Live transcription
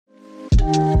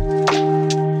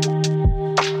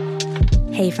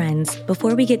Hey friends,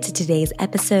 before we get to today's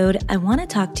episode, I want to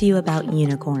talk to you about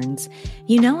unicorns.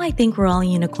 You know, I think we're all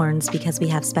unicorns because we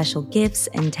have special gifts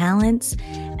and talents.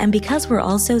 And because we're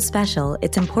all so special,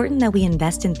 it's important that we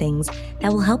invest in things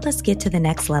that will help us get to the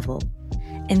next level.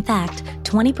 In fact,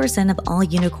 20% of all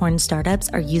unicorn startups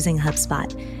are using HubSpot,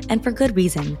 and for good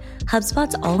reason.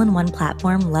 HubSpot's all-in-one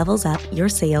platform levels up your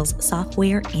sales,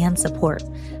 software, and support.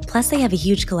 Plus, they have a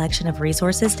huge collection of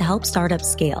resources to help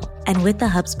startups scale. And with the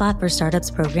HubSpot for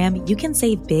Startups program, you can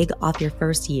save big off your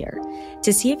first year.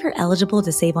 To see if you're eligible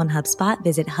to save on HubSpot,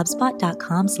 visit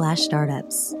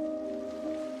hubspot.com/startups.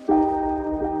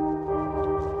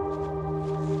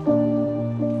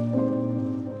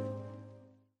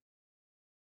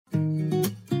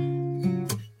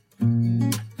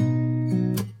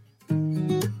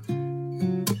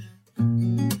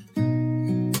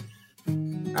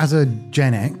 As a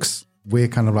Gen X, we're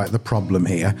kind of like the problem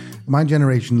here. My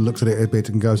generation looks at it a bit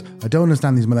and goes, I don't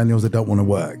understand these millennials that don't want to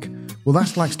work. Well,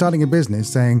 that's like starting a business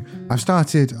saying, I've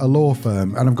started a law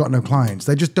firm and I've got no clients.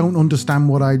 They just don't understand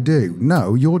what I do.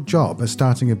 No, your job as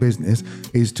starting a business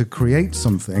is to create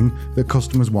something that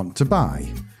customers want to buy.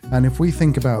 And if we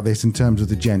think about this in terms of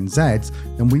the Gen Zs,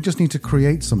 then we just need to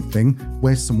create something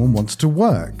where someone wants to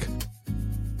work.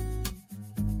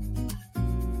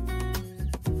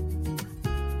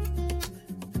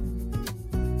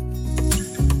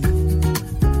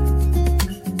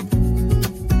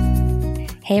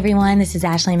 Hey everyone, this is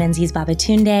Ashley Menzies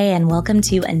Babatunde, and welcome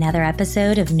to another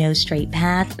episode of No Straight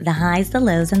Path, the highs, the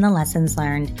lows, and the lessons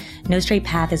learned. No Straight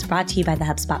Path is brought to you by the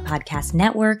HubSpot Podcast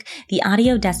Network, the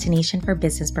audio destination for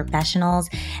business professionals,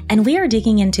 and we are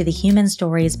digging into the human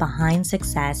stories behind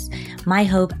success. My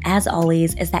hope, as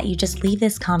always, is that you just leave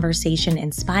this conversation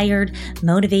inspired,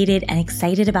 motivated, and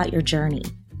excited about your journey.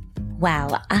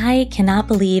 Wow, I cannot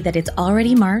believe that it's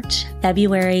already March.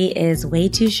 February is way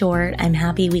too short. I'm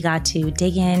happy we got to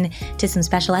dig in to some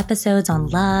special episodes on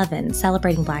love and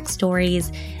celebrating Black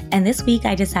stories. And this week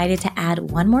I decided to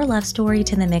add one more love story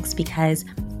to the mix because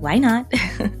why not?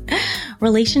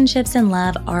 Relationships and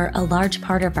love are a large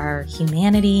part of our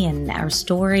humanity and our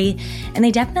story, and they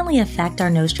definitely affect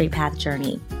our No Straight Path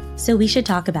journey. So we should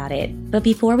talk about it. But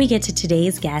before we get to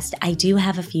today's guest, I do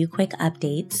have a few quick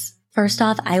updates. First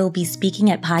off, I will be speaking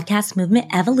at Podcast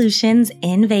Movement Evolutions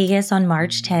in Vegas on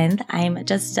March 10th. I'm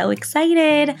just so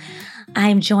excited.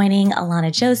 I'm joining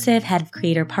Alana Joseph, Head of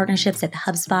Creator Partnerships at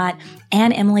HubSpot,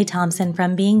 and Emily Thompson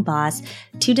from Being Boss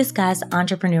to discuss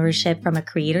entrepreneurship from a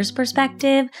creator's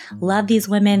perspective. Love these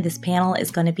women. This panel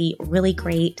is going to be really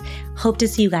great. Hope to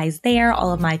see you guys there.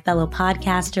 All of my fellow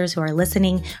podcasters who are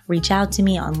listening, reach out to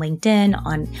me on LinkedIn,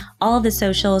 on all of the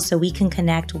socials so we can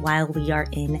connect while we are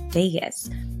in Vegas.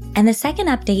 And the second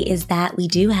update is that we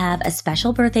do have a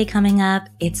special birthday coming up.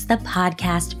 It's the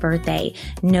podcast birthday.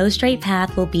 No Straight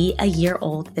Path will be a year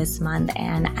old this month,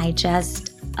 and I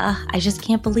just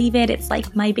can't believe it. It's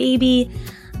like my baby.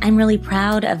 I'm really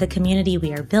proud of the community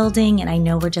we are building, and I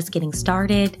know we're just getting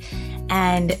started.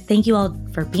 And thank you all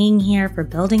for being here, for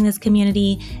building this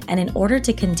community. And in order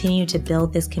to continue to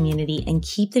build this community and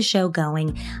keep the show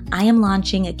going, I am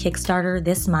launching a Kickstarter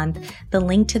this month. The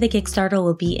link to the Kickstarter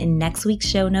will be in next week's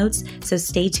show notes, so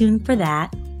stay tuned for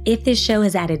that. If this show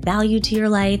has added value to your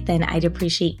life, then I'd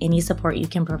appreciate any support you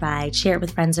can provide. Share it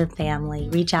with friends or family,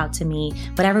 reach out to me,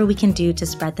 whatever we can do to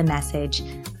spread the message.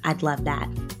 I'd love that.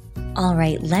 All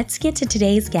right, let's get to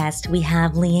today's guest. We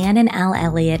have Leanne and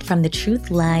Elliott from the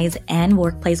Truth, Lies, and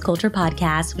Workplace Culture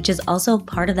podcast, which is also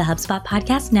part of the HubSpot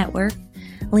Podcast Network.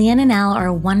 Leanne and Al are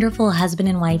a wonderful husband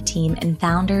and wife team and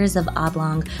founders of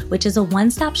Oblong, which is a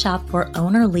one-stop shop for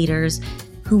owner leaders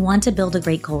who want to build a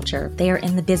great culture. They are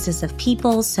in the business of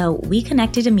people, so we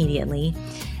connected immediately.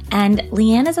 And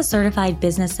Leanne is a certified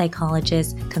business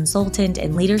psychologist, consultant,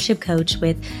 and leadership coach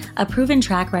with a proven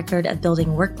track record of building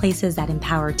workplaces that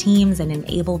empower teams and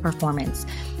enable performance.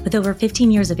 With over 15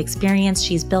 years of experience,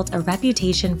 she's built a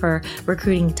reputation for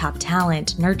recruiting top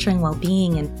talent, nurturing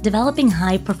well-being, and developing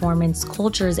high-performance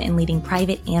cultures in leading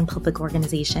private and public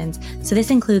organizations. So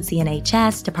this includes the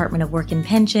NHS, Department of Work and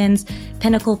Pensions,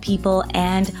 Pinnacle People,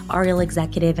 and Ariel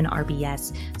Executive and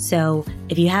RBS. So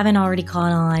if you haven't already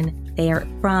caught on, they are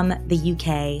from the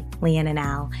UK, Leanne and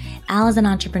Al. Al is an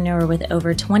entrepreneur with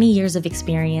over 20 years of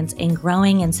experience in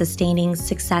growing and sustaining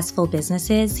successful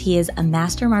businesses. He is a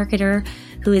master marketer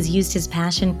who has used his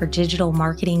passion for digital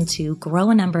marketing to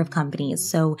grow a number of companies.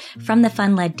 So from the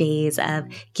fun-led days of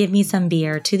Give Me Some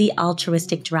Beer to the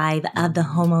altruistic drive of the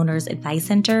Homeowners Advice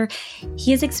Center,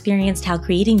 he has experienced how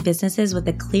creating businesses with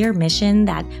a clear mission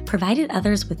that provided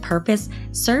others with purpose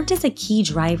served as a key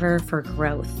driver for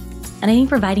growth. And I think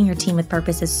providing your team with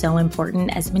purpose is so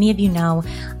important. As many of you know,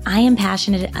 I am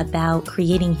passionate about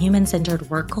creating human-centered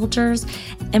work cultures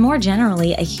and more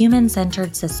generally, a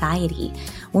human-centered society.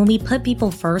 When we put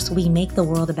people first, we make the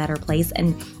world a better place.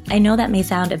 And I know that may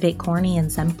sound a bit corny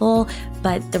and simple,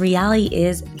 but the reality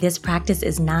is this practice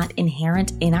is not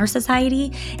inherent in our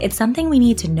society. It's something we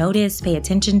need to notice, pay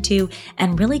attention to,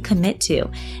 and really commit to.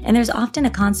 And there's often a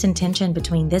constant tension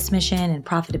between this mission and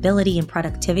profitability and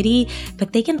productivity,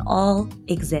 but they can all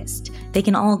exist. They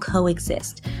can all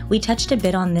coexist. We touched a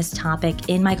bit on this topic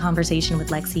in my conversation with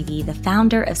Lexi V, the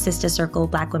founder of Sister Circle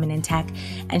Black Women in Tech,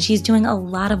 and she's doing a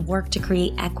lot of work to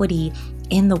create equity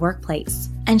in the workplace.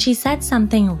 And she said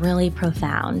something really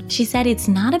profound. She said, it's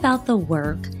not about the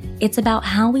work, it's about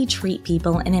how we treat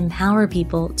people and empower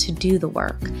people to do the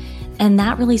work. And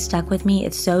that really stuck with me.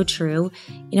 It's so true.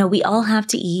 You know, we all have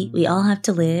to eat, we all have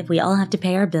to live, we all have to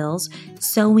pay our bills,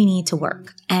 so we need to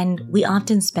work. And we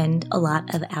often spend a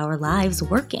lot of our lives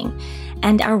working.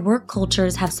 And our work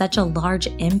cultures have such a large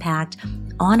impact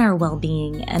on our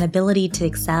well-being and ability to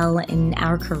excel in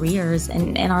our careers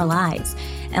and in our lives.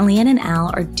 And Leanne and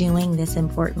Al are doing this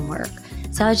important work.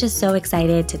 So I was just so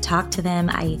excited to talk to them.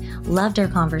 I loved our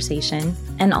conversation.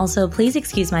 And also, please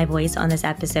excuse my voice on this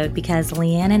episode because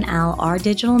Leanne and Al are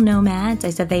digital nomads. I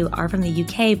said they are from the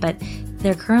UK, but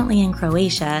they're currently in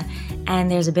Croatia, and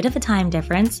there's a bit of a time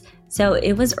difference. So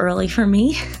it was early for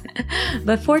me.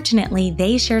 But fortunately,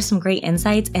 they share some great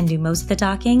insights and do most of the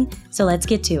talking. So let's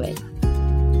get to it.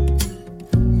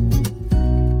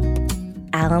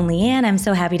 Al and Leanne, I'm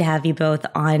so happy to have you both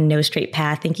on No Straight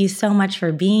Path. Thank you so much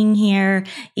for being here,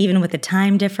 even with the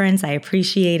time difference. I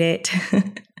appreciate it.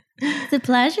 It's a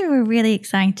pleasure. We're really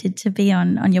excited to be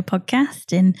on your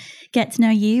podcast and get to know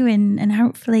you and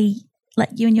hopefully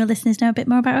let you and your listeners know a bit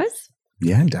more about us.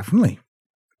 Yeah, definitely.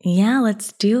 Yeah,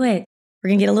 let's do it. We're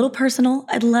going to get a little personal.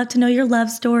 I'd love to know your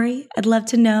love story. I'd love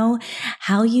to know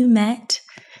how you met.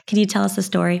 Can you tell us the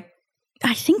story?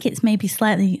 I think it's maybe a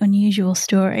slightly unusual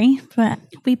story, but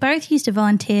we both used to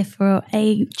volunteer for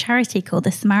a charity called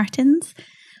the Samaritans.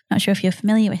 Not sure if you're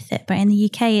familiar with it, but in the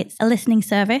UK, it's a listening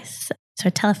service, so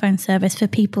a telephone service for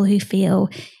people who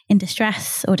feel in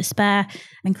distress or despair,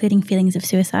 including feelings of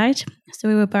suicide. So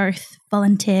we were both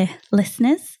volunteer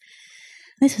listeners.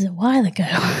 This was a while ago,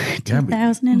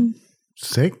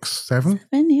 2006, 7?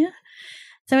 Yeah.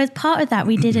 So as part of that,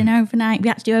 we did we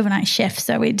had to do overnight shifts.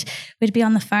 So we'd be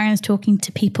on the phones talking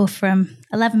to people from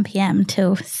 11 p.m.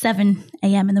 till 7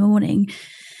 a.m. in the morning.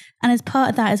 And as part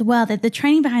of that as well, the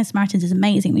training behind Samaritans is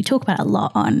amazing. We talk about it a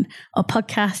lot on our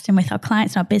podcast and with our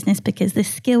clients and our business because the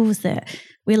skills that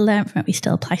we learn from it, we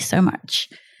still apply so much.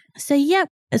 So yeah,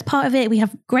 as part of it, we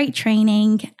have great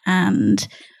training, and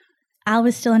Al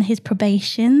was still on his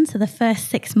probation. So the first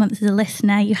 6 months as a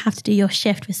listener, you have to do your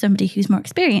shift with somebody who's more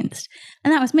experienced.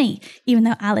 And that was me, even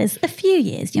though Al is a few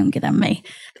years younger than me.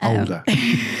 Older.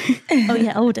 Oh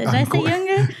yeah, older. Did I say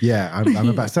younger? Yeah, I'm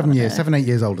about 8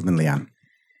 years older than Leanne.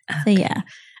 So yeah.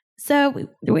 So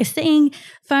we're sitting,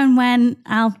 phone went,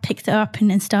 Al picks it up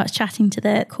and starts chatting to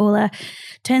the caller.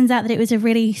 Turns out that it was a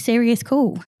really serious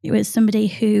call. It was somebody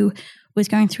who was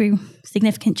going through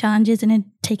significant challenges and had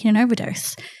taken an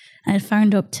overdose. And had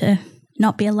phoned up to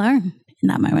not be alone in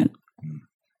that moment.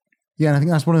 Yeah, and I think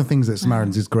that's one of the things that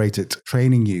Samaritans is great at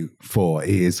training you for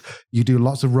is you do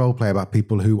lots of role play about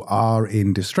people who are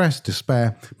in distress,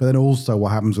 despair, but then also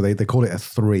what happens with they call it a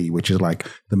 3, which is like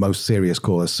the most serious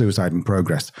call, a suicide in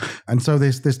progress. And so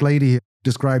this lady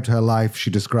described her life.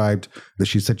 She described that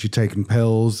she said she'd taken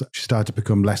pills. She started to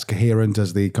become less coherent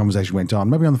as the conversation went on,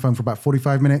 maybe on the phone for about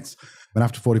 45 minutes. And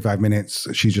after 45 minutes,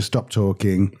 she just stopped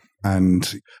talking.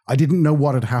 And I didn't know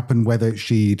what had happened, whether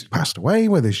she'd passed away,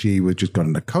 whether she was just gone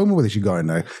into a coma, whether she got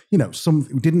into,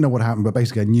 didn't know what happened, but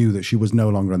basically I knew that she was no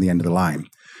longer on the end of the line.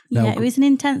 Now, yeah, it was an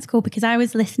intense call because I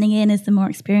was listening in as the more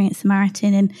experienced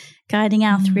Samaritan and guiding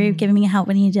Al through, giving me help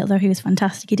when he needed it, although he was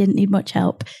fantastic. He didn't need much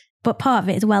help. But part of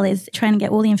it as well is trying to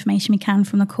get all the information we can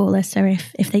from the caller. So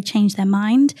if they change their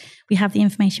mind, we have the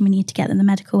information we need to get them the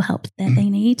medical help that they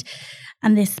need.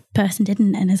 And this person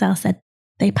didn't. And as Al said,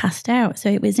 they passed out. So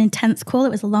it was an intense call.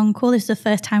 It was a long call. This was the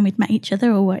first time we'd met each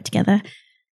other or worked together.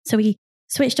 So we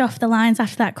switched off the lines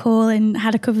after that call and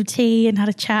had a cup of tea and had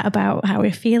a chat about how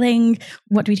we're feeling.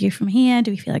 What do we do from here?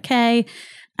 Do we feel okay?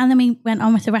 And then we went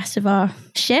on with the rest of our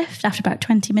shift after about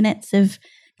 20 minutes of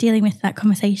dealing with that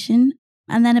conversation.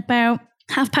 And then about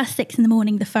 6:30 in the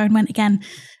morning, the phone went again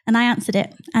and I answered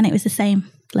it. And it was the same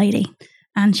lady.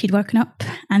 And she'd woken up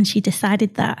and she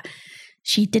decided that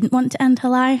she didn't want to end her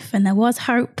life and there was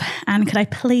hope. And could I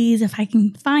please, if I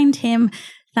can find him,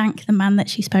 thank the man that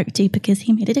she spoke to because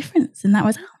he made a difference. And that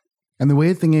was Al. And the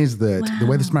weird thing is that the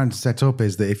way the Samaritans set up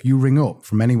is that if you ring up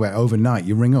from anywhere overnight,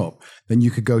 you ring up, then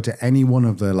you could go to any one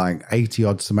of the like 80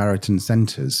 odd Samaritan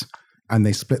centers, and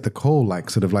they split the call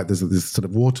there's this sort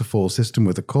of waterfall system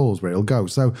with the calls where it'll go.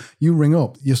 So you ring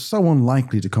up, you're so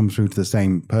unlikely to come through to the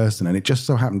same person, and it just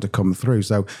so happened to come through.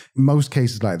 So in most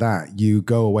cases like that, you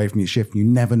go away from your shift, you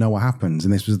never know what happens.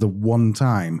 And this was the one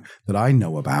time that I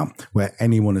know about where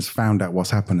anyone has found out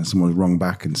what's happened and someone's rung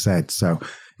back and said. So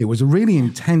it was a really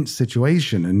intense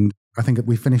situation. And I think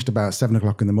we finished about 7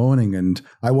 o'clock in the morning, and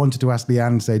I wanted to ask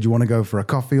Leanne, say, do you want to go for a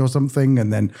coffee or something?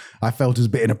 And then I felt it was a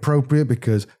bit inappropriate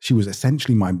because she was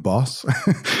essentially my boss.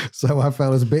 So I felt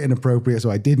it was a bit inappropriate, so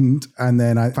I didn't. And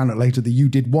then I found out later that you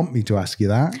did want me to ask you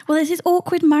that. Well, there's this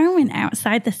awkward moment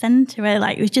outside the centre where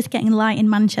like it was just getting light in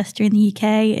Manchester in the UK,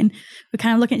 and we're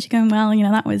kind of looking at you going, well,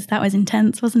 that was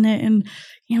intense, wasn't it? And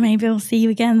maybe I'll see you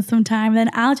again sometime. And then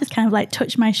Al just kind of like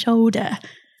touched my shoulder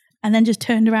and then just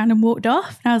turned around and walked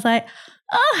off. And I was like,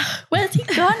 oh, where's he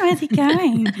gone? Where's he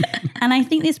going? And I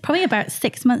think it's probably about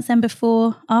 6 months then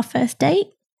before our first date.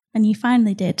 And you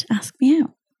finally did ask me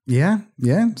out. Yeah.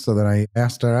 So then I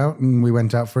asked her out and we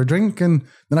went out for a drink. And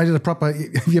then I did a proper,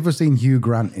 have you ever seen Hugh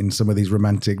Grant in some of these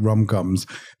romantic rom-coms?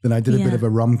 Then I did a bit of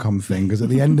a rom-com thing, because at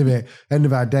the end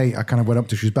of our date, I kind of went up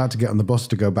to, she was about to get on the bus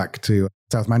to go back to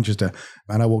South Manchester.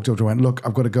 And I walked up to her and went, look,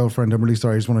 I've got a girlfriend. I'm really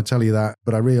sorry. I just want to tell you that,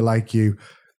 but I really like you.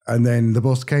 And then the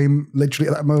bus came literally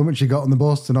at that moment. She got on the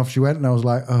bus and off she went. And I was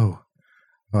like, oh,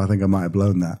 I think I might have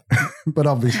blown that. But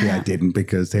obviously I didn't,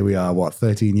 because here we are,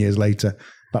 13 years later,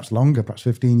 perhaps longer, perhaps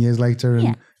 15 years later.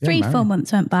 And 3-4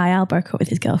 months went by. Al broke up with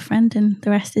his girlfriend and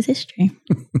the rest is history.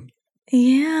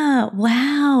 Yeah.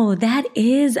 Wow. That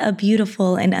is a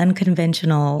beautiful and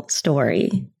unconventional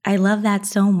story. I love that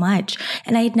so much.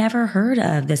 And I had never heard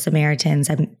of the Samaritans.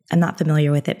 I'm not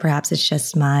familiar with it. Perhaps it's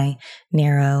just my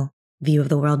narrow view of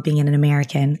the world being an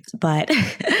American. But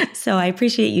so I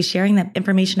appreciate you sharing that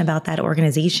information about that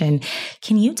organization.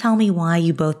 Can you tell me why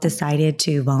you both decided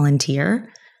to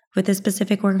volunteer with this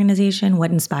specific organization? What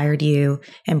inspired you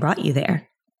and brought you there?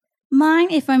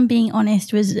 Mine, if I'm being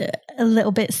honest, was a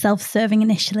little bit self-serving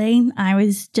initially. I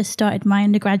was just started my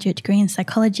undergraduate degree in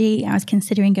psychology. I was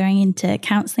considering going into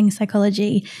counselling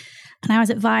psychology, and I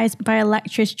was advised by a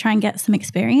lecturer to try and get some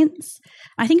experience.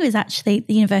 I think it was actually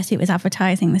the university that was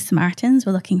advertising the Samaritans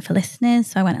were looking for listeners.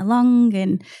 So I went along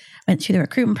and went through the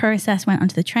recruitment process, went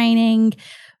onto the training,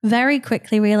 very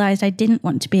quickly realized I didn't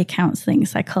want to be a counseling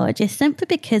psychologist simply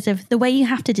because of the way you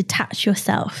have to detach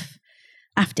yourself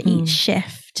after each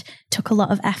shift took a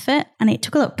lot of effort, and it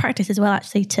took a lot of practice as well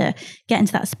actually to get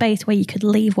into that space where you could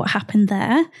leave what happened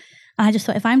there. And I just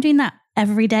thought, if I'm doing that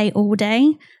every day, all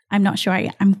day, I'm not sure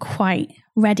I'm quite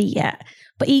ready yet.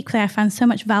 But equally, I found so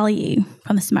much value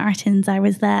from the Samaritans. I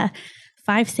was there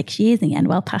 5-6 years in the end,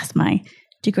 well past my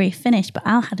degree finished, but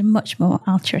Al had a much more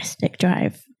altruistic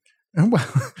drive.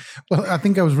 Well, I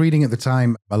think I was reading at the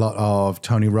time a lot of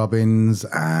Tony Robbins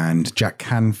and Jack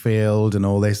Canfield and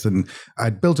all this. And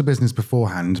I'd built a business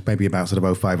beforehand, maybe about sort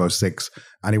of 05, 06,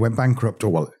 and it went bankrupt.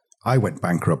 I went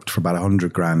bankrupt for about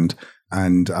 100 grand.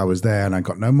 And I was there and I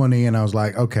got no money. And I was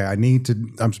like, okay,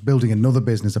 I'm building another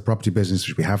business, a property business,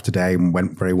 which we have today and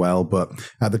went very well. But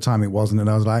at the time it wasn't. And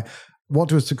I was like, what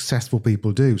do successful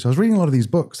people do? So I was reading a lot of these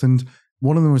books, and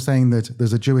one of them was saying that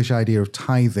there's a Jewish idea of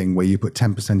tithing where you put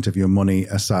 10% of your money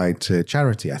aside to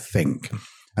charity, I think.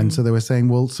 And so they were saying,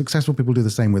 well, successful people do the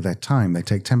same with their time. They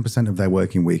take 10% of their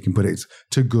working week and put it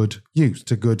to good use,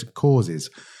 to good causes.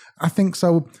 I think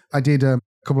so. I did a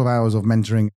couple of hours of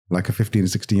mentoring like a 15 and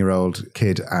 16-year-old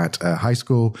kid at high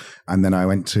school. And then I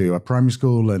went to a primary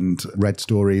school and read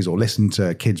stories or listened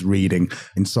to kids reading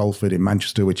in Salford in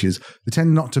Manchester, which is, there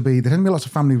tend to be lots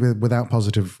of families without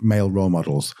positive male role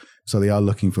models. So they are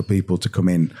looking for people to come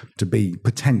in to be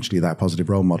potentially that positive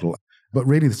role model. But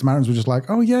really the Samaritans were just like,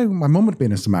 oh yeah, my mum had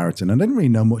been a Samaritan and I didn't really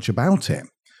know much about it.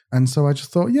 And so I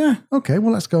just thought, yeah, okay,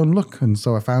 well, let's go and look. And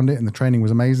so I found it, and the training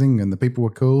was amazing and the people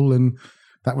were cool. And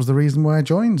that was the reason why I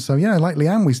joined. So yeah, like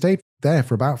Leanne, we stayed there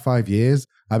for about 5 years.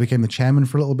 I became the chairman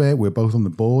for a little bit. We were both on the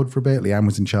board for a bit. Leanne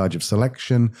was in charge of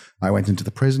selection. I went into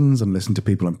the prisons and listened to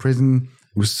people in prison.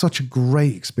 It was such a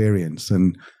great experience,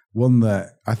 and one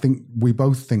that I think we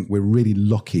both think we're really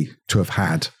lucky to have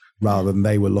had, rather than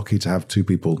they were lucky to have two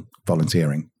people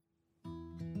volunteering.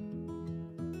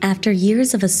 After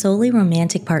years of a solely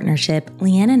romantic partnership,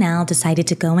 Leanne and Al decided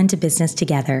to go into business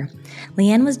together.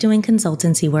 Leanne was doing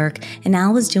consultancy work, and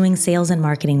Al was doing sales and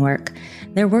marketing work.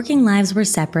 Their working lives were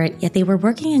separate, yet they were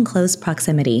working in close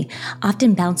proximity,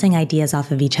 often bouncing ideas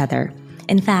off of each other.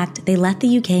 In fact, they left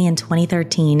the UK in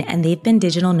 2013, and they've been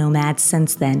digital nomads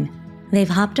since then. They've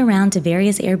hopped around to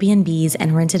various Airbnbs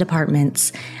and rented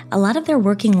apartments. A lot of their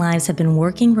working lives have been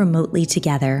working remotely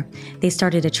together. They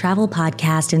started a travel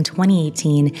podcast in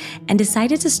 2018 and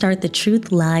decided to start the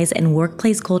Truth, Lies, and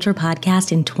Workplace Culture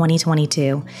podcast in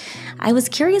 2022. I was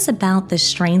curious about the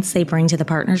strengths they bring to the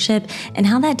partnership and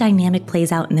how that dynamic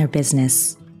plays out in their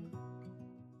business.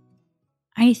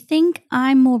 I think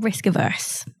I'm more risk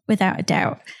averse, without a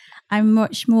doubt. I'm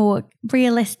much more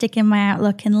realistic in my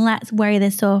outlook and let's weigh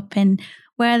this up and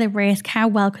where the risk, how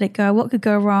well could it go, what could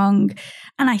go wrong.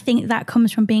 And I think that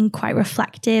comes from being quite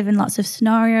reflective and lots of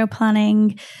scenario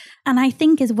planning. And I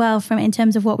think as well from in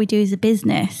terms of what we do as a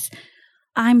business,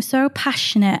 I'm so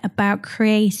passionate about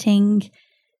creating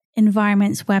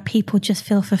environments where people just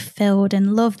feel fulfilled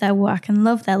and love their work and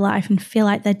love their life and feel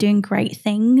like they're doing great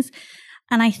things.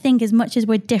 And I think as much as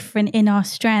we're different in our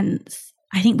strengths,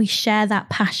 I think we share that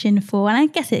passion for, and I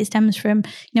guess it stems from,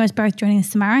 as both joining the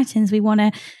Samaritans, we want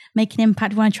to make an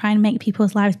impact. We want to try and make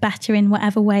people's lives better in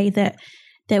whatever way that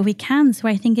we can. So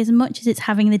I think as much as it's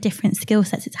having the different skill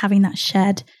sets, it's having that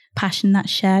shared passion, that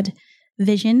shared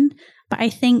vision. But I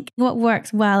think what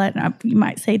works well, and you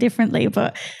might say differently,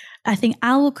 but I think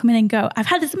Al will come in and go, I've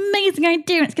had this amazing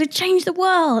idea and it's going to change the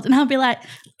world. And I'll be like,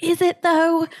 is it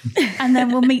though? And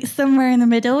then we'll meet somewhere in the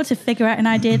middle to figure out an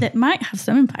idea that might have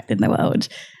some impact in the world.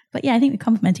 But yeah, I think we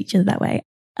complement each other that way.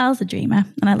 Al's a dreamer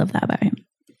and I love that about him.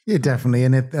 Yeah, definitely.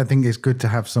 And I think it's good to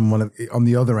have someone on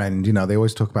the other end. They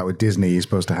always talk about with Disney, you're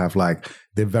supposed to have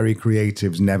the very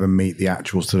creatives never meet the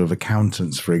actual sort of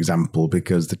accountants, for example,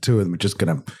 because the two of them are just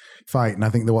going to fight. And I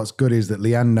think that what's good is that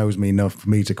Leanne knows me enough for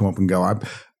me to come up and go,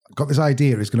 I've got this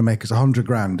idea, it's going to make us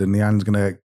 $100,000, and Leanne's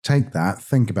going to take that,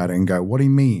 think about it and go, what he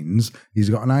means, he's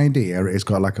got an idea, it's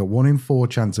got like a 1 in 4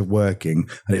 chance of working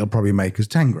and it'll probably make us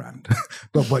 $10,000.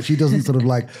 but she doesn't sort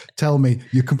of tell me,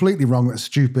 you're completely wrong, that's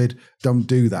stupid, don't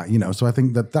do that, So I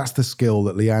think that's the skill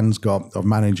that Leanne's got of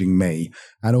managing me.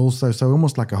 And also, so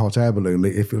almost like a hot air balloon,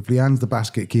 if Leanne's the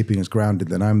basket keeping us grounded,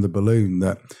 then I'm the balloon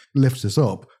that lifts us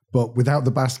up. But without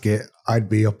the basket, I'd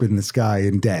be up in the sky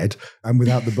and dead. And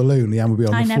without the balloon, Leanne would be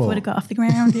on the floor. I never would have got off the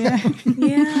ground, yeah.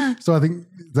 Yeah. So I think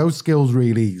those skills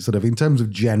really sort of, in terms of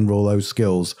general, those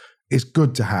skills, it's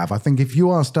good to have. I think if you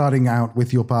are starting out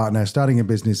with your partner, starting a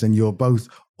business, and you're both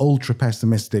ultra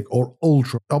pessimistic or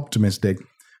ultra optimistic,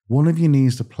 one of you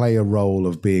needs to play a role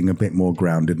of being a bit more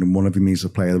grounded and one of you needs to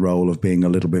play a role of being a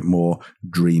little bit more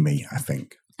dreamy, I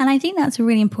think. And I think that's a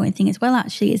really important thing as well,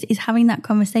 actually, is having that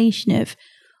conversation of,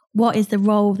 what is the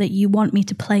role that you want me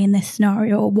to play in this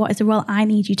scenario? Or what is the role I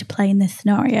need you to play in this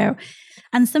scenario?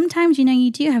 And sometimes, you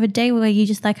do have a day where you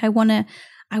just I want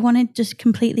to just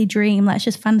completely dream. Let's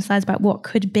just fantasize about what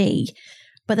could be.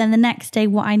 But then the next day,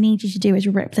 what I need you to do is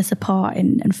rip this apart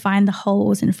and find the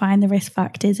holes and find the risk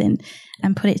factors and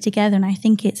put it together. And I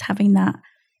think it's having that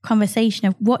conversation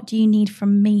of what do you need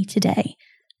from me today?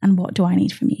 And what do I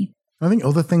need from you? I think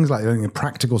other things in a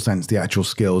practical sense, the actual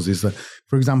skills is that,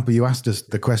 for example, you asked us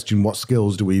the question, what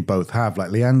skills do we both have?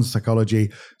 Like Leanne's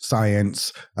psychology,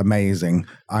 science, amazing.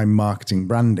 I'm marketing,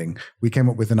 branding. We came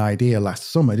up with an idea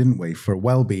last summer, didn't we, for a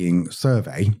well-being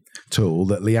survey tool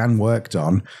that Leanne worked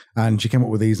on. And she came up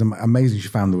with these amazing, she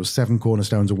found there was 7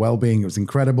 cornerstones of well-being. It was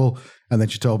incredible. And then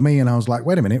she told me, and I was like,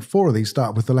 wait a minute, 4 of these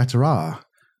start with the letter R.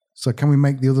 So can we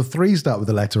make the other 3 start with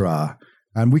the letter R?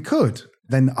 And we could.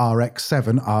 Then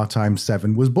RX7, R times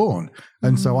 7, was born.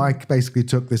 And so I basically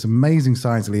took this amazing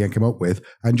science that Leanne came up with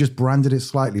and just branded it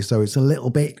slightly so it's a little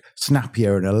bit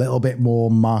snappier and a little bit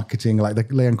more marketing, like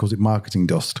Leanne calls it marketing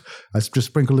dust. I just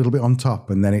sprinkle a little bit on top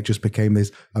and then it just became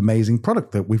this amazing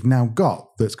product that we've now got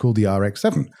that's called the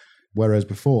RX7. Whereas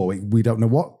before, we don't know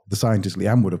what the scientist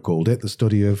Leanne would have called it, the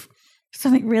study of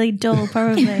something really dull,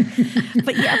 probably.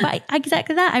 but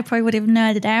exactly that. I probably would have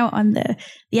nerded out on the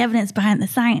evidence behind the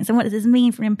science and what does this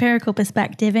mean from an empirical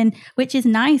perspective, and which is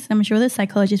nice. I'm sure other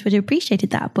psychologists would have appreciated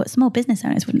that, but small business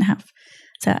owners wouldn't have.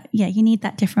 So yeah, you need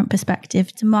that different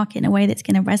perspective to market in a way that's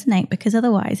going to resonate, because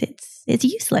otherwise it's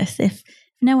useless. If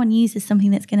no one uses something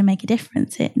that's going to make a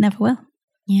difference, it never will.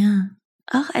 Yeah.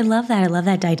 Oh, I love that. I love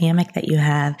that dynamic that you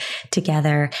have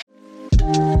together.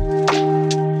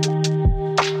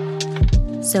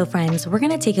 So friends, we're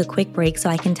going to take a quick break so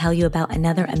I can tell you about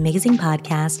another amazing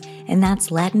podcast, and that's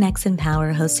Latinx in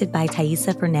Power, hosted by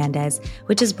Thaisa Fernandez,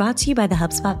 which is brought to you by the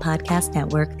HubSpot Podcast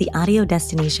Network, the audio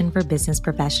destination for business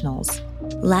professionals.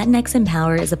 Latinx in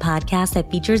Power is a podcast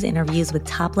that features interviews with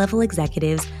top-level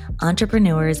executives,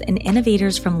 entrepreneurs, and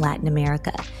innovators from Latin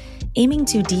America. aiming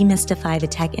to demystify the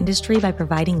tech industry by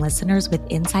providing listeners with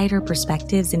insider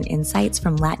perspectives and insights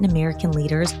from Latin American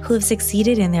leaders who have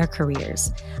succeeded in their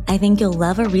careers. I think you'll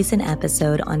love a recent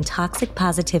episode on toxic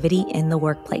positivity in the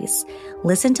workplace.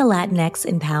 Listen to Latinx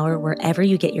Empower wherever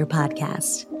you get your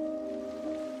podcast.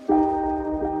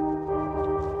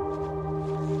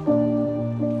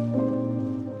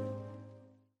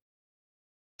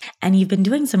 And you've been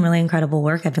doing some really incredible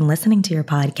work. I've been listening to your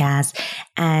podcast,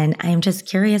 and I'm just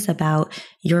curious about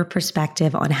your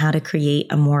perspective on how to create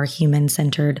a more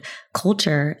human-centered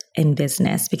culture in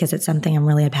business, because it's something I'm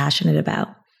really passionate about.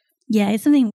 Yeah, it's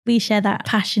something we share that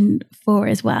passion for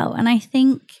as well. And I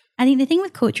think the thing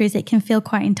with culture is it can feel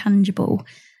quite intangible.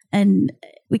 And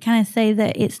we kind of say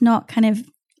that it's not kind of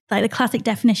like the classic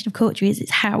definition of culture is it's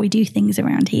how we do things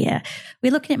around here. We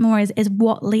look at it more as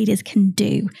what leaders can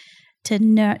do to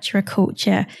nurture a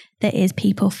culture that is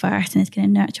people first and is going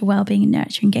to nurture well-being and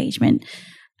nurture engagement.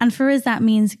 And for us, that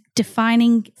means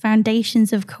defining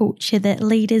foundations of culture that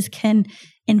leaders can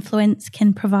influence,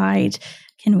 can provide,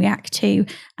 can react to.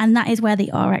 And that is where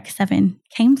the RX7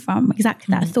 came from,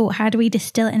 exactly that thought. How do we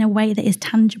distill it in a way that is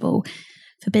tangible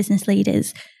for business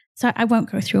leaders? So I won't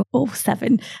go through all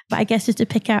 7, but I guess just to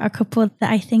pick out a couple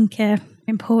that I think are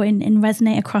important and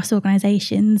resonate across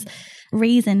organizations.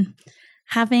 Reason.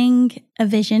 Having a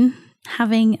vision,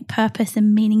 having purpose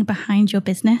and meaning behind your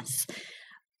business,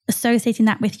 associating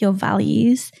that with your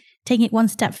values, taking it one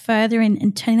step further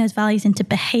and turning those values into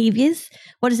behaviors.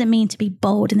 What does it mean to be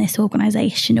bold in this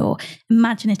organization or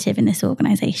imaginative in this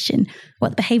organization? What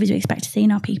the behaviors we expect to see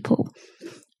in our people?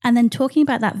 And then talking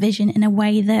about that vision in a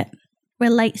way that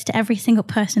relates to every single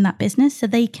person in that business so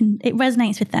it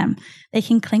resonates with them. They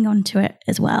can cling on to it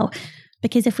as well.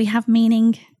 Because if we have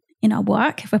meaning in our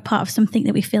work, if we're part of something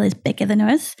that we feel is bigger than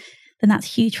us, then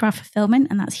that's huge for our fulfillment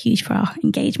and that's huge for our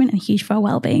engagement and huge for our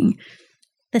well-being.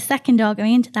 The second R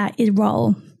going into that is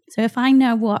role. So if I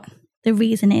know what the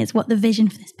reason is, what the vision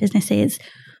for this business is,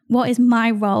 what is my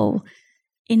role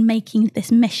in making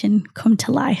this mission come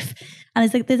to life? And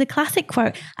there's a classic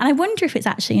quote, and I wonder if it's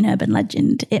actually an urban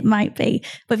legend. It might be.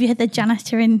 But have you heard the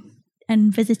janitor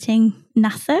and visiting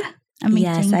NASA and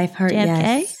meeting Yes, I've heard, JFK?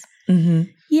 yes. Mm-hmm.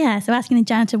 Yeah, so asking the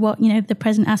janitor the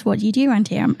president asked, what do you do around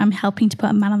here? I'm helping to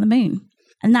put a man on the moon.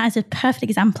 And that is a perfect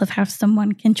example of how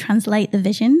someone can translate the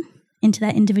vision into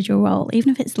their individual role, even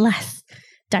if it's less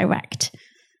direct.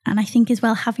 And I think as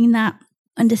well, having that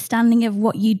understanding of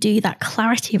what you do, that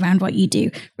clarity around what you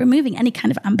do, removing any kind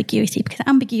of ambiguity, because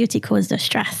ambiguity causes us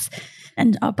stress.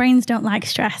 And our brains don't like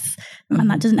stress,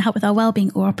 and that doesn't help with our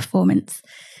well-being or our performance.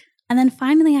 And then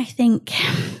finally, I think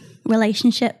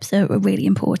relationships are really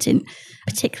important,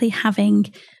 particularly having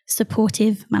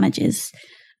supportive managers.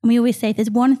 And we always say if there's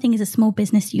one thing as a small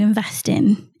business you invest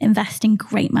in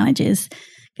great managers,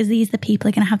 because these are the people who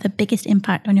are going to have the biggest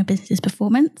impact on your business's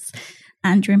performance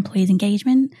and your employees'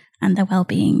 engagement and their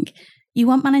well-being. You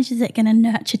want managers that are going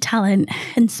to nurture talent,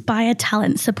 inspire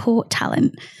talent, support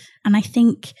talent. And I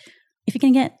think if you're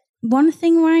going to get one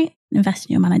thing right, invest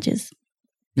in your managers.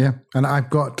 Yeah. And I've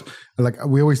got, like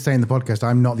we always say in the podcast,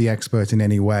 I'm not the expert in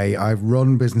any way. I've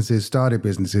run businesses, started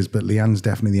businesses, but Leanne's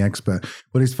definitely the expert.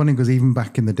 But it's funny because even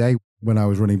back in the day when I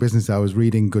was running business, I was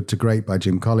reading Good to Great by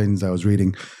Jim Collins. I was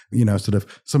reading, sort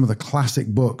of some of the classic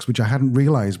books, which I hadn't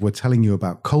realized were telling you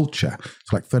about culture.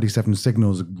 It's like 37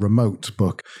 Signals, Remote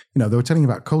book. They were telling you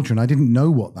about culture and I didn't know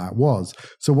what that was.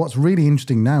 So what's really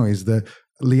interesting now is that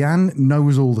Leanne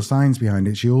knows all the science behind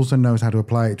it. She also knows how to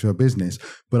apply it to her business.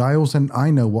 But I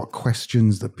know what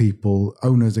questions that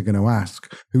owners are going to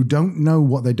ask who don't know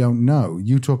what they don't know.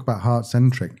 You talk about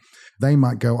heart-centric. They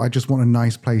might go, I just want a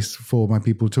nice place for my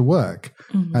people to work.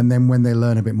 Mm-hmm. And then when they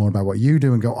learn a bit more about what you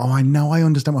do and go, oh, I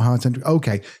understand what heart-centric,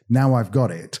 okay, now I've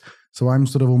got it. So I'm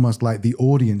sort of almost like the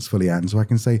audience for Leanne. So I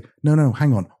can say, no,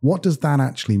 hang on. What does that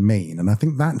actually mean? And I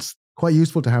think that's quite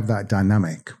useful to have that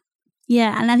dynamic.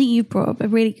 Yeah, and I think you brought up a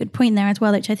really good point there as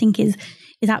well, which I think is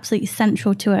absolutely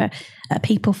central to a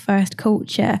people-first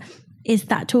culture, is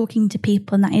that talking to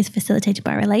people, and that is facilitated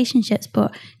by relationships,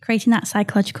 but creating that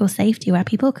psychological safety where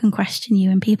people can question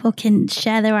you and people can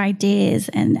share their ideas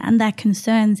and their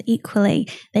concerns equally.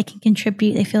 They can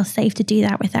contribute. They feel safe to do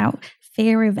that without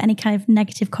fear of any kind of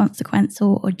negative consequence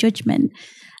or judgment.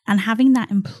 And having that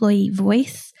employee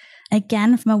voice,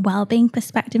 again, from a well-being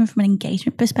perspective and from an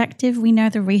engagement perspective, we know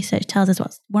the research tells us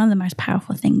what's one of the most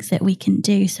powerful things that we can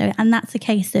do. So, and that's a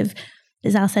case of,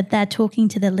 as Al said, they're talking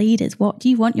to the leaders. What do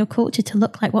you want your culture to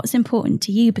look like? What's important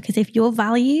to you? Because if your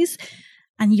values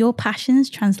and your passions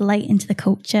translate into the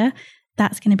culture,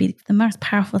 that's going to be the most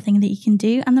powerful thing that you can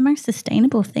do and the most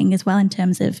sustainable thing as well in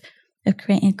terms of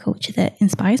creating a culture that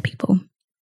inspires people.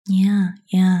 Yeah.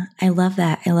 I love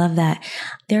that.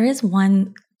 There is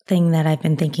one thing that I've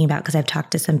been thinking about because I've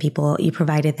talked to some people. You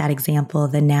provided that example,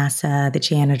 the NASA, the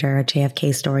janitor,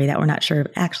 JFK story that we're not sure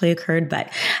actually occurred,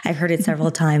 but I've heard it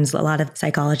several times. A lot of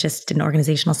psychologists and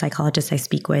organizational psychologists I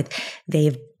speak with,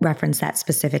 they've referenced that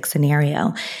specific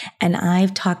scenario. And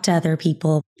I've talked to other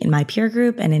people in my peer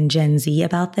group and in Gen Z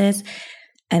about this,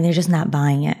 and they're just not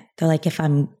buying it. They're like, if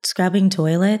I'm scrubbing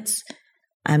toilets,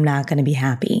 I'm not going to be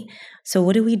happy. So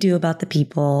what do we do about the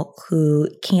people who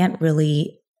can't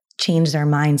really change their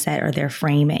mindset or their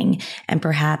framing? And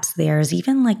perhaps there's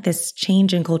even like this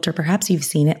change in culture. Perhaps you've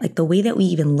seen it, like the way that we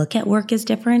even look at work is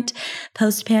different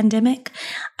post-pandemic.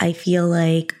 I feel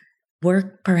like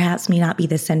work perhaps may not be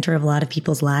the center of a lot of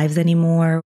people's lives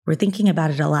anymore. We're thinking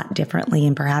about it a lot differently,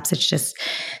 and perhaps it's just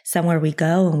somewhere we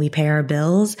go and we pay our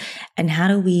bills. And how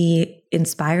do we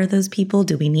inspire those people?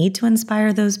 Do we need to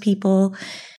inspire those people?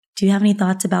 Do you have any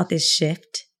thoughts about this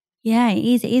shift? Yeah,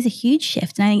 it is a huge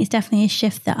shift. And I think it's definitely a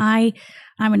shift that I'm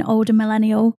an older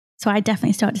millennial. So I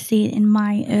definitely start to see it in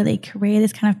my early career,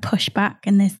 this kind of pushback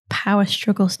and this power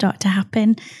struggle start to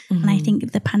happen. Mm-hmm. And I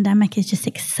think the pandemic has just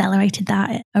accelerated that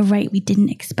at a rate we didn't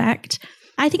expect.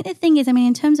 I think the thing is, I mean,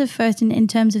 in terms of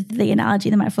the analogy,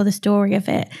 the metaphor, the story of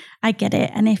it, I get it.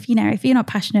 And if you're not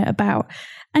passionate about,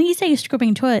 and you say you're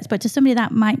scrubbing toilets, but to somebody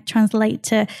that might translate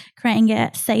to creating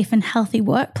a safe and healthy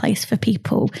workplace for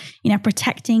people,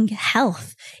 protecting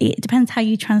health. It depends how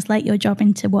you translate your job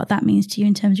into what that means to you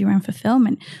in terms of your own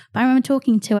fulfillment. But I remember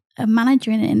talking to a manager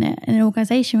in an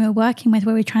organization we were working with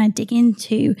where we were trying to dig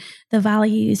into the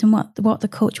values and what the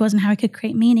culture was and how we could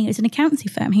create meaning. It was an accountancy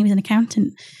firm. He was an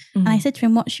accountant. Mm-hmm. And I said to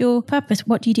him, what's your purpose?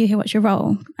 What do you do here? What's your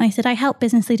role? And he said, I help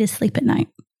business leaders sleep at night.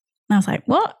 And I was like,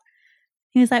 what?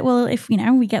 He was like, well, if,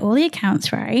 we get all the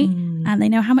accounts right and they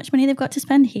know how much money they've got to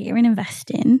spend here and invest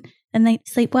in, then they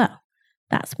sleep well.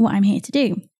 That's what I'm here to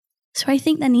do. So I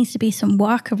think there needs to be some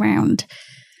work around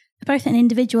both at an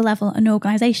individual level and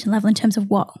organizational level in terms of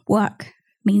what work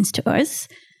means to us.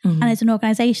 Mm-hmm. And as an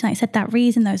organization, like I said, that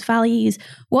reason, those values,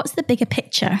 what's the bigger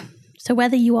picture? So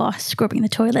whether you are scrubbing the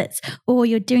toilets or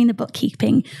you're doing the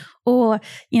bookkeeping or,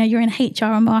 you're in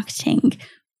HR or marketing,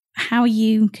 how are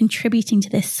you contributing to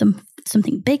this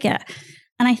something bigger?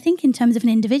 And I think in terms of an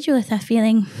individual, if they're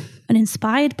feeling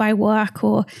uninspired by work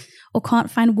or can't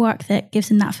find work that gives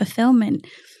them that fulfillment,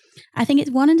 I think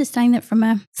it's one understanding that from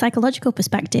a psychological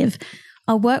perspective,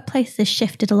 our workplace has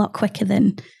shifted a lot quicker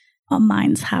than our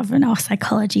minds have and our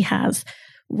psychology has.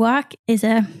 Work is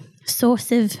a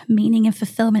source of meaning and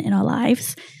fulfillment in our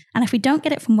lives. And if we don't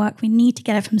get it from work, we need to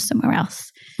get it from somewhere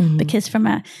else. Mm-hmm. Because from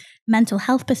a mental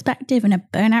health perspective and a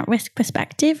burnout risk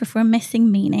perspective, if we're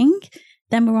missing meaning,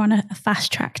 then we're on a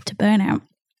fast track to burnout.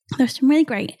 There's some really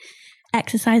great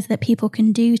exercises that people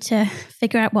can do to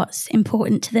figure out what's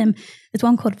important to them. There's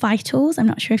one called Vitals. I'm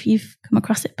not sure if you've come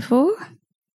across it before.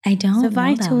 I don't. So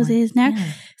Vitals is now.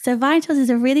 Yeah. So Vitals is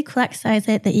a really cool exercise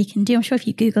that you can do. I'm sure if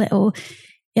you Google it,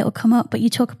 it'll come up. But you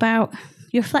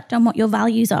reflect on what your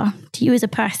values are to you as a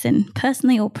person,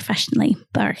 personally or professionally,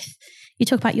 both. You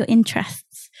talk about your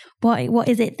interests. What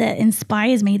is it that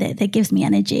inspires me, that gives me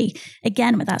energy?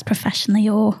 Again, whether that's professionally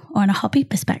or on a hobby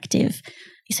perspective.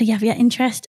 So you have your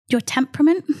interest, your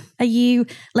temperament. Are you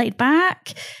laid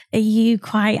back? Are you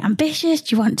quite ambitious?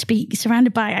 Do you want to be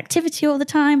surrounded by activity all the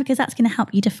time? Because that's going to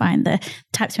help you define the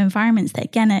types of environments that,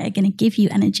 again, are going to give you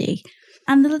energy.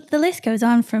 And the list goes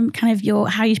on from kind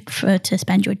of how you prefer to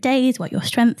spend your days, what your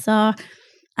strengths are.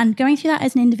 And going through that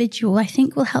as an individual, I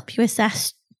think will help you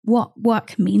assess what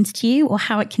work means to you or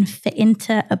how it can fit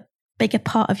into a bigger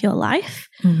part of your life.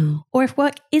 Mm-hmm. Or if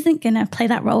work isn't going to play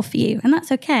that role for you, and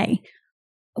that's okay.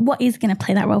 What is going to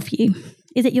play that role for you?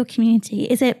 Is it your community?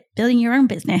 Is it building your own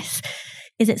business?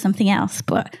 Is it something else?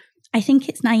 But I think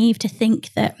it's naive to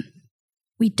think that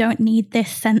we don't need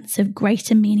this sense of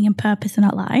greater meaning and purpose in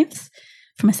our lives.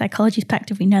 From a psychology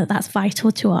perspective, we know that that's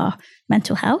vital to our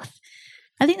mental health.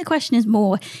 I think the question is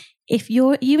more, if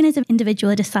you as an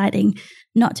individual are deciding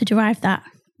not to derive that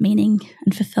meaning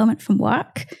and fulfillment from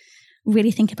work,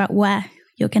 really think about where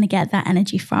you're going to get that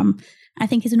energy from. I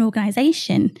think as an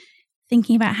organization,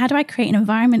 thinking about how do I create an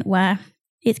environment where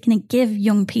it's going to give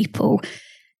young people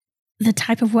the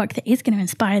type of work that is going to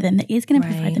inspire them, that is going to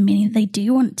provide the meaning that they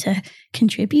do want to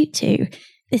contribute to.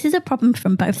 This is a problem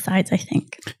from both sides, I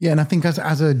think. Yeah, and I think as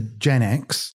a Gen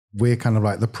X, we're kind of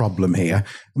like the problem here.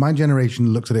 My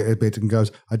generation looks at it a bit and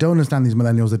goes, I don't understand these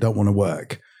millennials that don't want to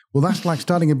work. Well, that's like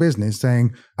starting a business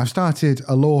saying, I've started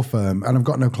a law firm and I've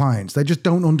got no clients. They just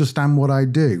don't understand what I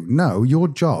do. No, your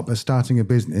job as starting a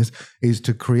business is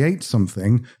to create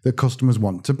something that customers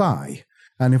want to buy.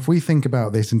 And if we think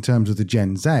about this in terms of the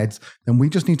Gen Zs, then we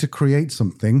just need to create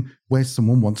something where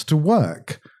someone wants to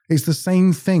work. It's the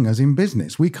same thing as in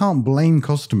business. We can't blame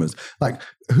customers. Like,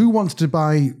 who wants to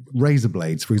buy razor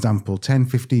blades, for example, 10,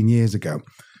 15 years ago?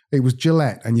 It was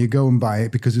Gillette, and you go and buy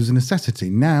it because it was a necessity.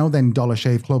 Now, then Dollar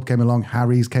Shave Club came along,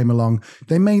 Harry's came along.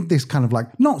 They made this kind of like,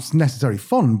 not necessarily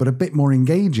fun, but a bit more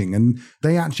engaging. And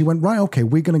they actually went, right, okay,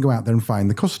 we're going to go out there and find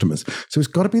the customers. So it's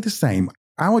got to be the same.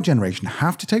 Our generation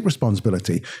have to take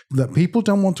responsibility that people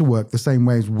don't want to work the same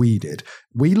way as we did.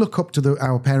 We look up to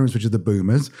our parents, which are the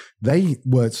boomers. They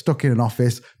were stuck in an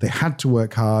office. They had to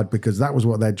work hard because that was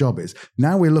what their job is.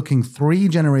 Now we're looking 3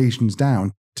 generations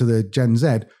down to the Gen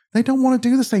Z. They don't want to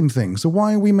do the same thing. So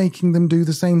why are we making them do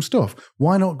the same stuff?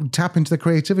 Why not tap into the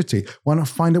creativity? Why not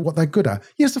find out what they're good at?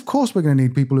 Yes, of course, we're going to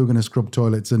need people who are going to scrub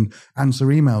toilets and answer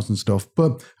emails and stuff.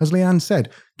 But as Leanne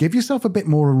said, give yourself a bit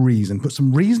more of a reason, put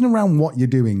some reason around what you're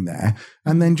doing there,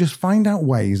 and then just find out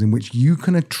ways in which you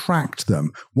can attract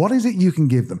them. What is it you can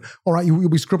give them? All right, you'll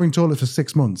be scrubbing toilets for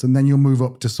 6 months and then you'll move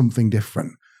up to something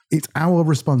different. It's our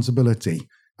responsibility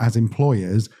as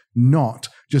employers not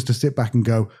just to sit back and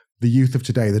go, the youth of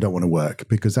today, they don't want to work,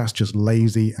 because that's just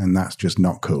lazy and that's just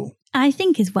not cool. I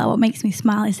think as well, what makes me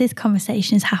smile is this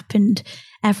conversation has happened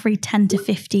every 10 to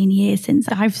 15 years since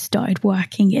I've started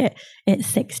working at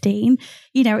 16.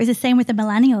 You know, it was the same with the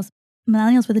millennials.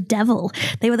 Millennials were the devil.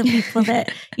 They were the people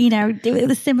that, you know, it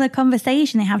was a similar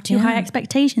conversation. They have too high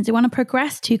expectations. They want to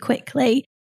progress too quickly.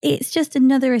 It's just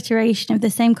another iteration of the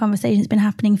same conversation that's been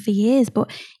happening for years. But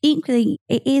equally,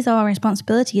 it is our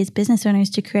responsibility as business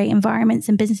owners to create environments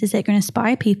and businesses that are going to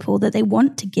inspire people that they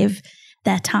want to give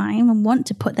their time and want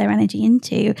to put their energy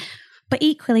into. But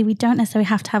equally, we don't necessarily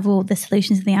have to have all the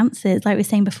solutions and the answers. Like we were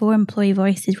saying before, employee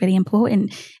voice is really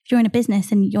important. If you're in a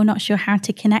business and you're not sure how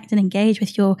to connect and engage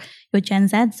with your Gen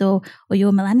Zs or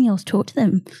your millennials, talk to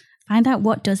them. Find out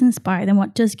what does inspire them,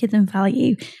 what does give them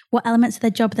value, what elements of their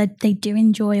job that they do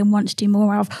enjoy and want to do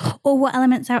more of, or what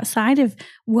elements outside of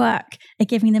work are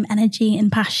giving them energy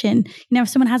and passion. You know, if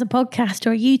someone has a podcast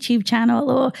or a YouTube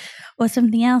channel or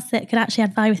something else that could actually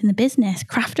add value within the business,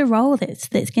 craft a role that's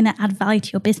going to add value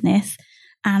to your business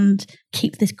and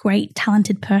keep this great,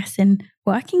 talented person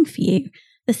working for you.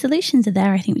 The solutions are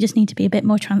there. I think we just need to be a bit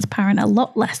more transparent, a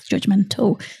lot less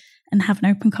judgmental, and have an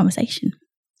open conversation.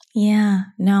 Yeah,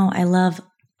 no, I love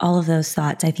all of those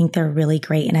thoughts. I think they're really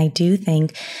great. And I do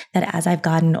think that as I've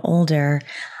gotten older,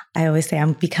 I always say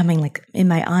I'm becoming like in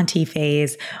my auntie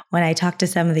phase when I talk to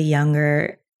some of the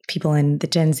younger people in the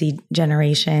Gen Z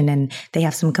generation, and they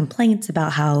have some complaints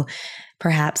about how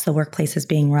perhaps the workplace is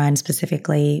being run,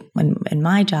 specifically in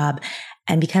my job.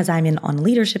 And because I'm on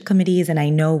leadership committees and I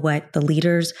know what the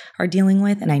leaders are dealing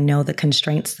with and I know the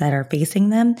constraints that are facing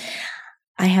them,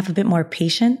 I have a bit more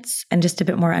patience and just a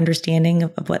bit more understanding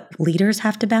of what leaders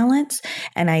have to balance.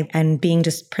 And being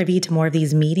just privy to more of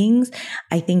these meetings,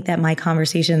 I think that my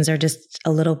conversations are just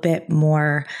a little bit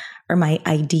more, or my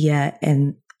idea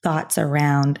and thoughts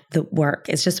around the work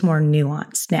is just more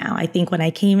nuanced now. I think when I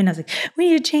came in, I was like,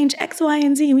 we need to change X, Y,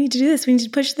 and Z. We need to do this. We need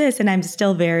to push this. And I'm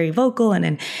still very vocal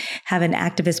and have an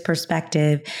activist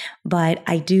perspective. But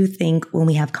I do think when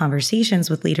we have conversations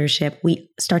with leadership,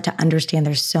 we start to understand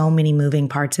there's so many moving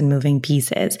parts and moving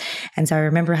pieces. And so I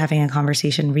remember having a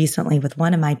conversation recently with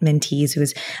one of my mentees who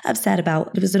was upset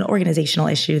about, it was an organizational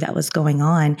issue that was going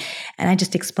on. And I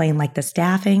just explained like the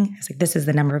staffing. I was like, this is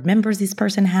the number of members this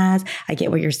person has. I get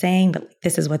what you're saying, but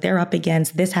this is what they're up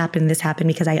against. This happened,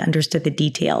 because I understood the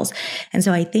details. And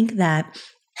so I think that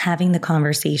having the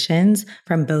conversations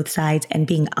from both sides and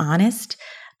being honest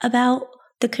about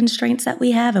the constraints that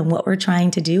we have and what we're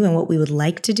trying to do and what we would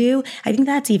like to do, I think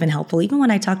that's even helpful. Even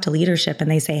when I talk to leadership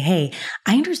and they say, hey,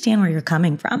 I understand where you're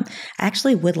coming from. I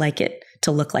actually would like it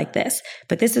to look like this,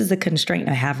 but this is the constraint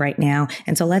I have right now.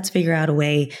 And so let's figure out a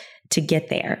way to get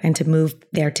there and to move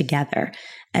there together.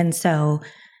 And so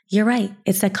you're right.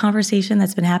 It's a conversation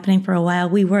that's been happening for a while.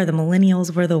 The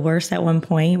millennials were the worst at one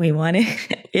point. We wanted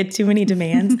it too many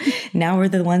demands. Now we're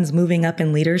the ones moving up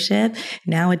in leadership.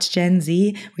 Now it's Gen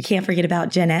Z. We can't forget about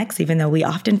Gen X, even though we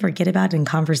often forget about it in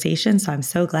conversation. So I'm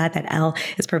so glad that Elle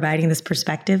is providing this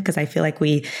perspective, because I feel like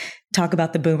we talk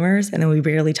about the boomers and then we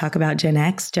rarely talk about Gen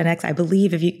X. Gen X, I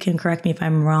believe, if you can correct me if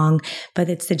I'm wrong, but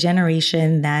it's the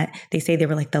generation that they say they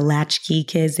were like the latchkey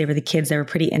kids. They were the kids that were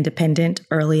pretty independent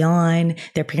early on.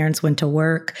 Their parents went to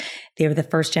work. They were the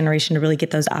first generation to really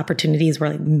get those opportunities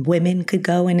where like women could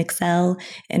go and excel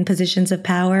in positions of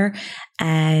power.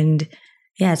 And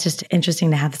yeah, it's just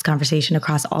interesting to have this conversation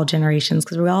across all generations,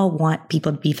 because we all want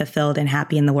people to be fulfilled and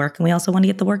happy in the work. And we also want to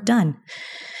get the work done.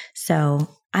 So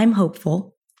I'm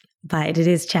hopeful, but it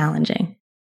is challenging.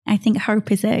 I think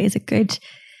hope is a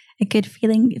good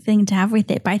feeling to have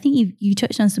with it. But I think you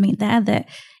touched on something there that,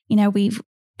 we've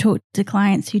talked to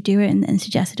clients who do it and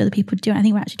suggested other people do it. I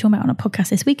think we're actually talking about on a podcast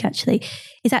this week, actually,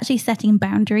 is actually setting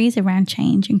boundaries around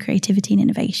change and creativity and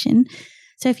innovation.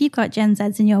 So if you've got Gen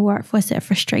Zs in your workforce that are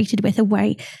frustrated with the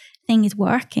way thing is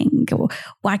working, or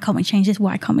why can't we change this?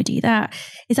 Why can't we do that?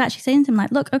 It's actually saying to them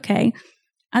like, look, okay,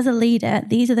 as a leader,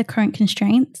 these are the current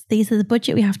constraints. These are the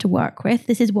budget we have to work with.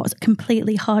 This is what's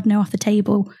completely hard no off the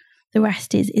table. The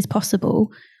rest is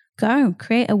possible. Go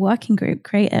create a working group,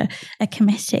 create a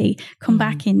committee, come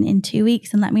back in 2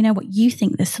 weeks and let me know what you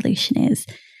think the solution is.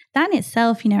 That in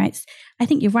itself, I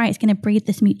think you're right. It's going to breed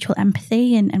this mutual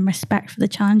empathy and respect for the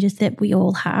challenges that we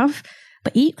all have,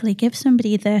 but equally give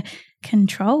somebody the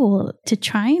control to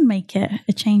try and make it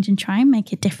a change and try and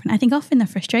make it different. I think often the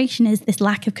frustration is this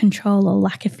lack of control or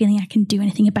lack of feeling I can do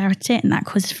anything about it, and that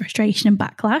causes frustration and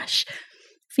backlash.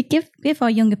 If we give our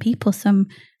younger people some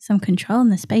control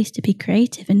and the space to be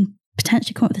creative and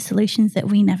potentially come up with the solutions that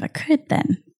we never could,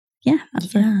 then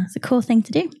that's a cool thing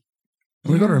to do.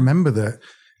 We've got to remember that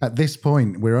at this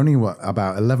point, we're only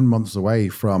about 11 months away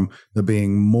from there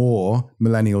being more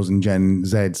millennials and Gen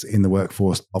Zs in the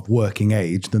workforce of working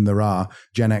age than there are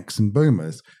Gen X and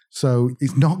boomers. So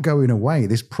it's not going away.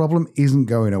 This problem isn't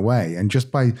going away. And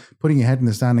just by putting your head in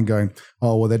the sand and going,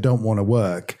 oh, well, they don't want to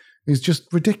work, is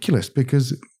just ridiculous,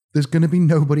 because there's going to be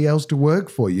nobody else to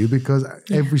work for you, because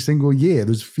every single year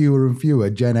there's fewer and fewer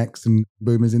Gen X and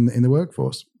boomers in the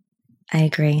workforce. I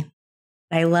agree.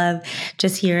 I love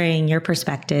just hearing your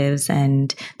perspectives,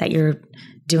 and that you're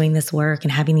doing this work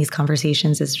and having these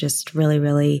conversations is just really,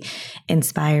 really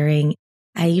inspiring.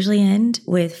 I usually end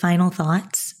with final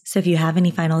thoughts. So if you have any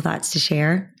final thoughts to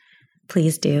share,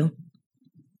 please do.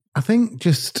 I think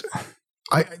just...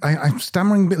 I'm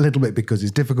stammering a little bit because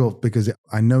it's difficult, because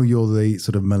I know you're the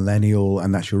sort of millennial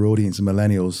and that's your audience of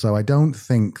millennials. So I don't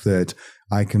think that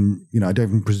I can, I don't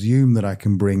even presume that I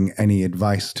can bring any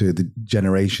advice to the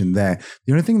generation there.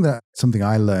 The only thing something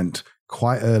I learned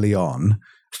quite early on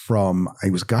from,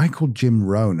 it was a guy called Jim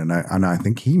Rohn, and I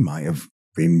think he might have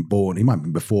been born, he might have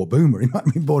been before Boomer, he might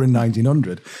have been born in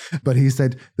 1900, but he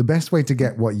said the best way to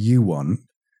get what you want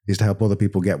is to help other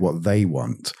people get what they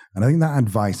want. And I think that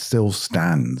advice still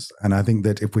stands. And I think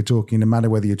that if we're talking, no matter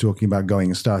whether you're talking about going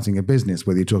and starting a business,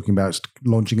 whether you're talking about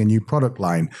launching a new product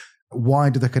line,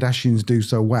 why do the Kardashians do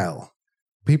so well?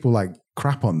 People like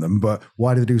crap on them, but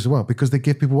why do they do so well? Because they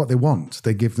give people what they want.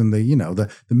 They give them the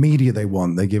media they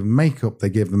want. They give them makeup. They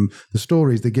give them the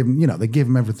stories. They give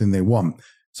them everything they want.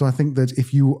 So I think that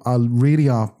if you really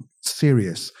are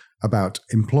serious about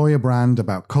employer brand,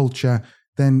 about culture,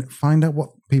 then find out what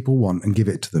people want and give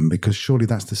it to them, because surely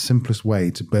that's the simplest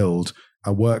way to build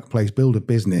a workplace, build a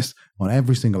business on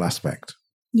every single aspect.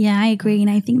 Yeah, I agree. And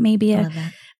I think maybe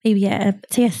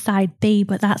say a side B,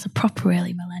 but that's a proper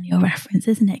really millennial reference,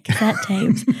 isn't it? Cassette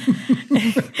tapes.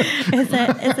 Is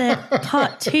a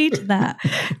part 2 to that.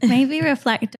 Maybe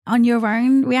reflect on your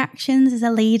own reactions as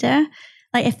a leader.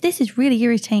 Like, if this is really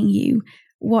irritating you,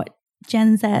 what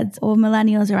Gen Zs or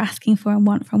millennials are asking for and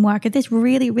want from work, if this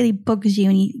really, really bugs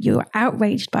you and you're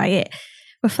outraged by it,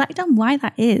 reflect on why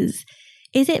that is.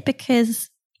 Is it because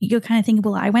you're kind of thinking,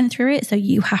 well, I went through it, so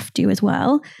you have to as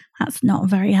well? That's not a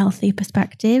very healthy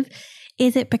perspective.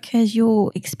 Is it because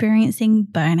you're experiencing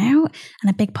burnout? And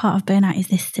a big part of burnout is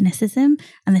this cynicism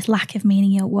and this lack of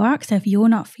meaning in your work. So if you're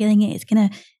not feeling it, it's going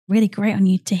to really grate on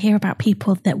you to hear about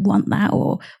people that want that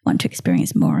or want to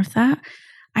experience more of that.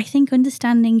 I think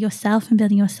understanding yourself and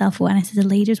building your self-awareness as a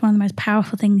leader is one of the most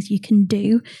powerful things you can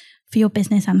do for your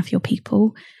business and for your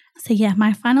people. So yeah,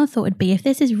 my final thought would be, if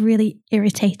this is really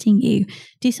irritating you,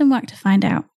 do some work to find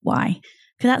out why,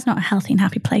 because that's not a healthy and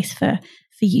happy place for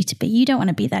you to be. You don't want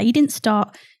to be there. You didn't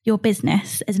start your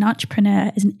business as an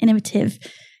entrepreneur, as an innovative,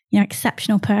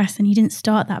 exceptional person. You didn't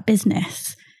start that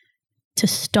business to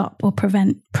stop or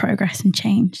prevent progress and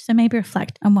change. So maybe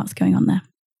reflect on what's going on there.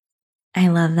 I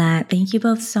love that. Thank you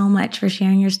both so much for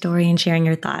sharing your story and sharing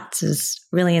your thoughts. It was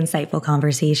really insightful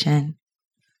conversation.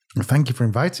 Well, thank you for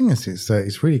inviting us.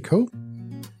 It's really cool.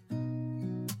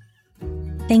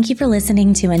 Thank you for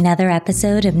listening to another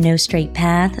episode of No Straight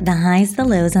Path, the highs, the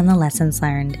lows, and the lessons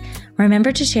learned.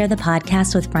 Remember to share the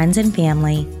podcast with friends and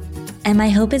family. And my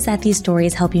hope is that these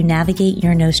stories help you navigate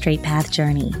your No Straight Path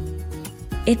journey.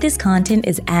 If this content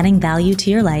is adding value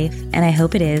to your life, and I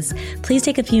hope it is, please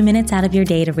take a few minutes out of your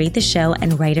day to rate the show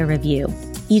and write a review.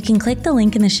 You can click the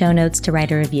link in the show notes to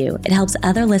write a review. It helps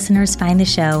other listeners find the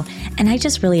show, and I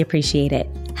just really appreciate it.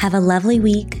 Have a lovely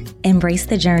week, embrace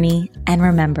the journey, and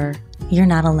remember, you're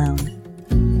not alone.